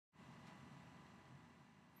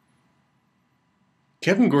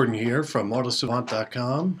Kevin Gordon here from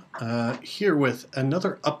Autosavant.com, here with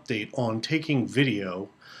another update on taking video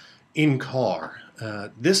in car.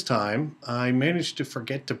 This time I managed to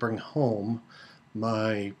forget to bring home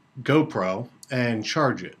my GoPro and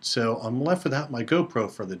charge it. So I'm left without my GoPro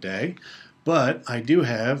for the day, but I do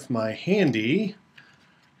have my handy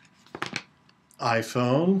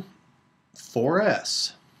iPhone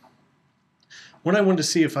 4S. What I wanted to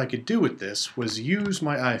see if I could do with this was use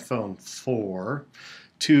my iPhone 4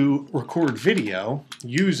 to record video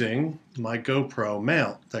using my GoPro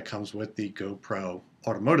mount that comes with the GoPro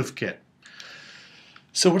automotive kit.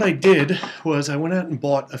 So what I did was I went out and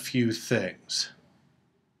bought a few things.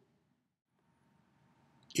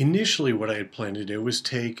 Initially what I had planned to do was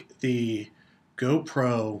take the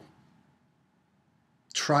GoPro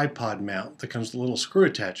tripod mount that comes with a little screw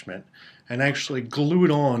attachment and actually glue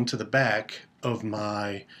it on to the back of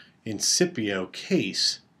my Incipio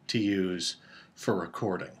case to use for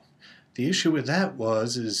recording. The issue with that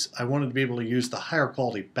is I wanted to be able to use the higher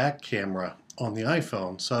quality back camera on the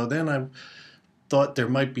iPhone, so then I thought there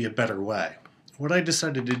might be a better way. What I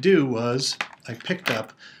decided to do was I picked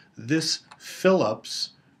up this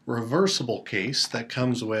Phillips reversible case that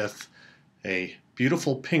comes with a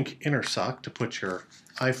beautiful pink inner sock to put your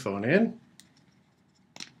iPhone in,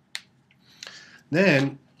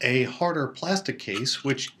 then a harder plastic case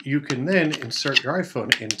which you can then insert your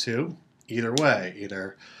iPhone into either way,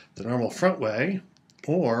 either the normal front way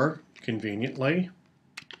or conveniently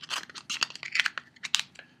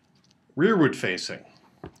rearward facing.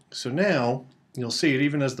 So now you'll see it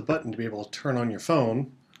even has the button to be able to turn on your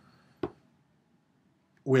phone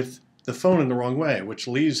with the phone in the wrong way, which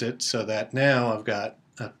leaves it so that now I've got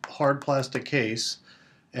a hard plastic case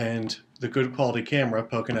and the good quality camera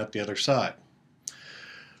poking out the other side.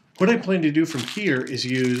 What I plan to do from here is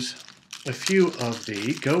use a few of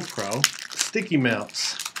the GoPro sticky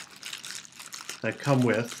mounts that come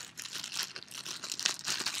with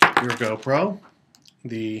your GoPro.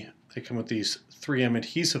 They come with these 3M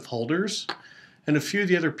adhesive holders and a few of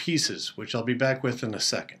the other pieces, which I'll be back with in a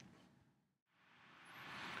second.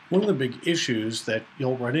 One of the big issues that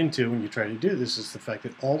you'll run into when you try to do this is the fact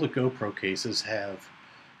that all the GoPro cases have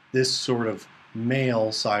this sort of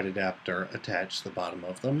male side adapter attached to the bottom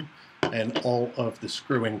of them, and all of the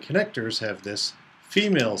screw-in connectors have this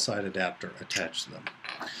female side adapter attached to them.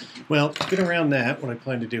 Well, to get around that, what I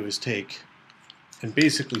plan to do is take and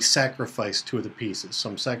basically sacrifice two of the pieces.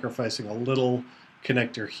 So I'm sacrificing a little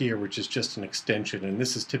connector here, which is just an extension, and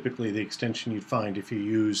this is typically the extension you'd find if you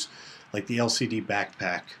use like the LCD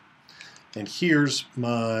backpack. And here's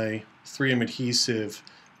my 3M adhesive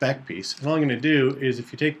back piece. And all I'm going to do is,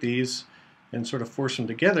 if you take these and sort of force them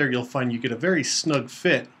together, you'll find you get a very snug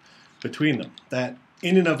fit between them. That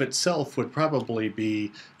in and of itself would probably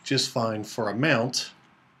be just fine for a mount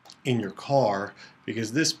in your car,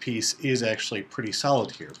 because this piece is actually pretty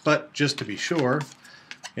solid here. But just to be sure,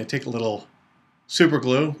 I'm going to take a little super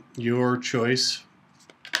glue, your choice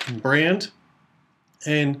brand,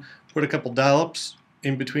 and put a couple dollops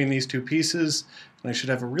in between these two pieces, and I should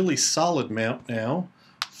have a really solid mount now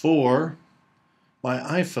for my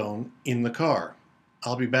iPhone in the car.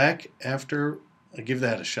 I'll be back after I give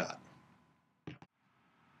that a shot.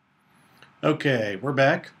 Okay, we're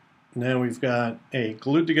back. Now we've got a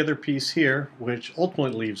glued together piece here, which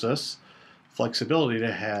ultimately leaves us flexibility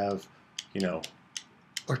to have,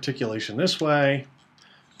 articulation this way,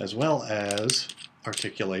 as well as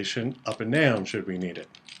articulation up and down should we need it.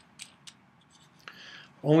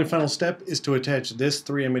 Only final step is to attach this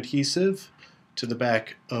 3M adhesive to the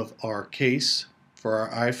back of our case for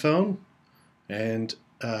our iPhone, and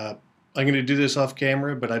I'm going to do this off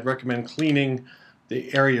camera, but I'd recommend cleaning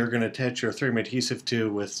the area you're going to attach your 3M adhesive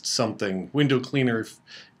to with something. Window cleaner, if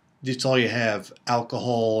it's all you have,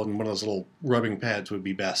 alcohol and one of those little rubbing pads would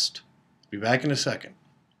be best. Be back in a second.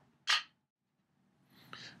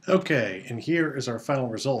 Okay, and here is our final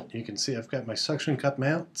result. You can see I've got my suction cup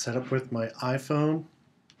mount set up with my iPhone,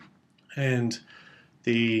 and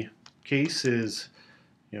the case is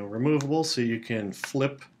removable, so you can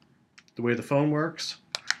flip the way the phone works,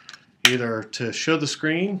 either to show the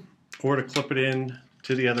screen or to clip it in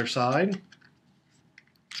to the other side.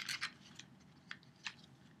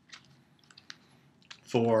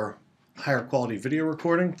 For higher quality video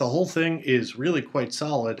recording, the whole thing is really quite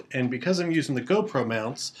solid, and because I'm using the GoPro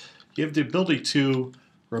mounts, you have the ability to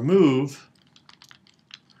remove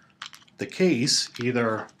the case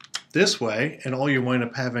either this way, and all you wind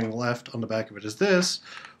up having left on the back of it is this,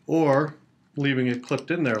 or leaving it clipped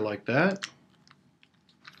in there like that.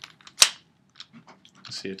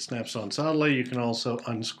 See, it snaps on solidly. You can also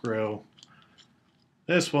unscrew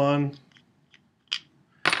this one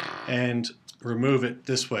and remove it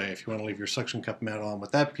this way if you want to leave your suction cup mount on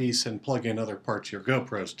with that piece and plug in other parts of your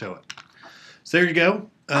GoPros to it. So there you go.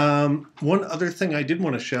 One other thing I did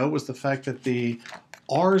want to show was the fact that the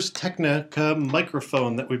Ars Technica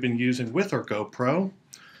microphone that we've been using with our GoPro,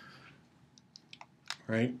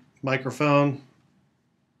 right? Microphone,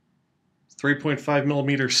 3.5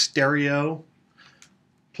 millimeter stereo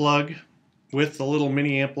plug with the little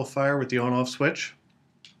mini amplifier with the on-off switch.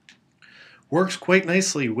 Works quite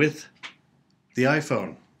nicely with the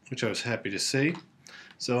iPhone, which I was happy to see.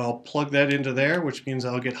 So I'll plug that into there, which means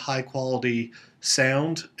I'll get high quality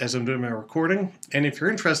sound as I'm doing my recording. And if you're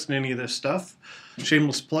interested in any of this stuff,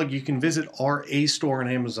 shameless plug, you can visit our A store on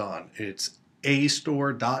Amazon. It's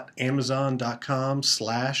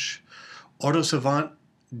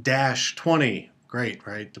astore.amazon.com/autosavant-20. Great,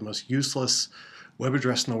 right? The most useless web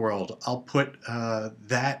address in the world. I'll put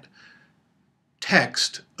that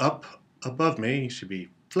text up above me. It should be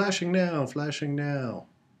flashing now, flashing now.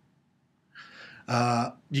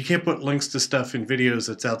 You can't put links to stuff in videos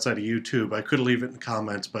that's outside of YouTube. I could leave it in the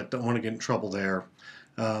comments, but don't want to get in trouble there.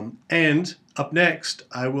 And up next,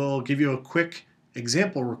 I will give you a quick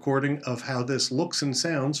example recording of how this looks and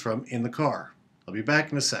sounds from in the car. I'll be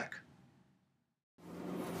back in a sec.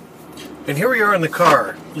 And here we are in the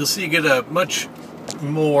car. You'll see you get a much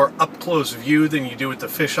more up-close view than you do with the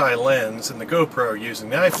fisheye lens in the GoPro using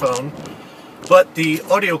the iPhone, but the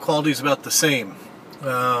audio quality is about the same.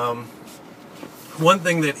 One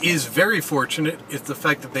thing that is very fortunate is the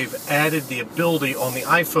fact that they've added the ability on the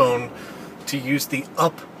iPhone to use the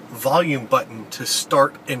up volume button to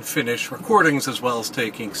start and finish recordings as well as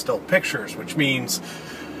taking still pictures, which means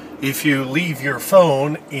if you leave your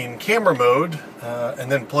phone in camera mode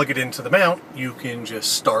and then plug it into the mount, you can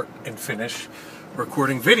just start and finish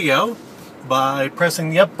recording video by pressing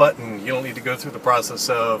the up button. You don't need to go through the process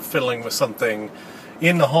of fiddling with something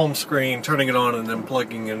in the home screen, turning it on, and then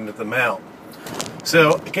plugging it into the mount.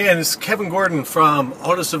 So again, this is Kevin Gordon from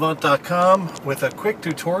autosavant.com with a quick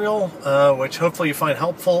tutorial which hopefully you find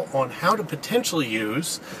helpful on how to potentially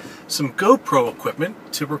use some GoPro equipment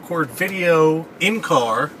to record video in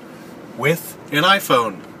car with an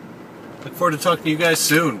iPhone. Look forward to talking to you guys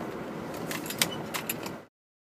soon.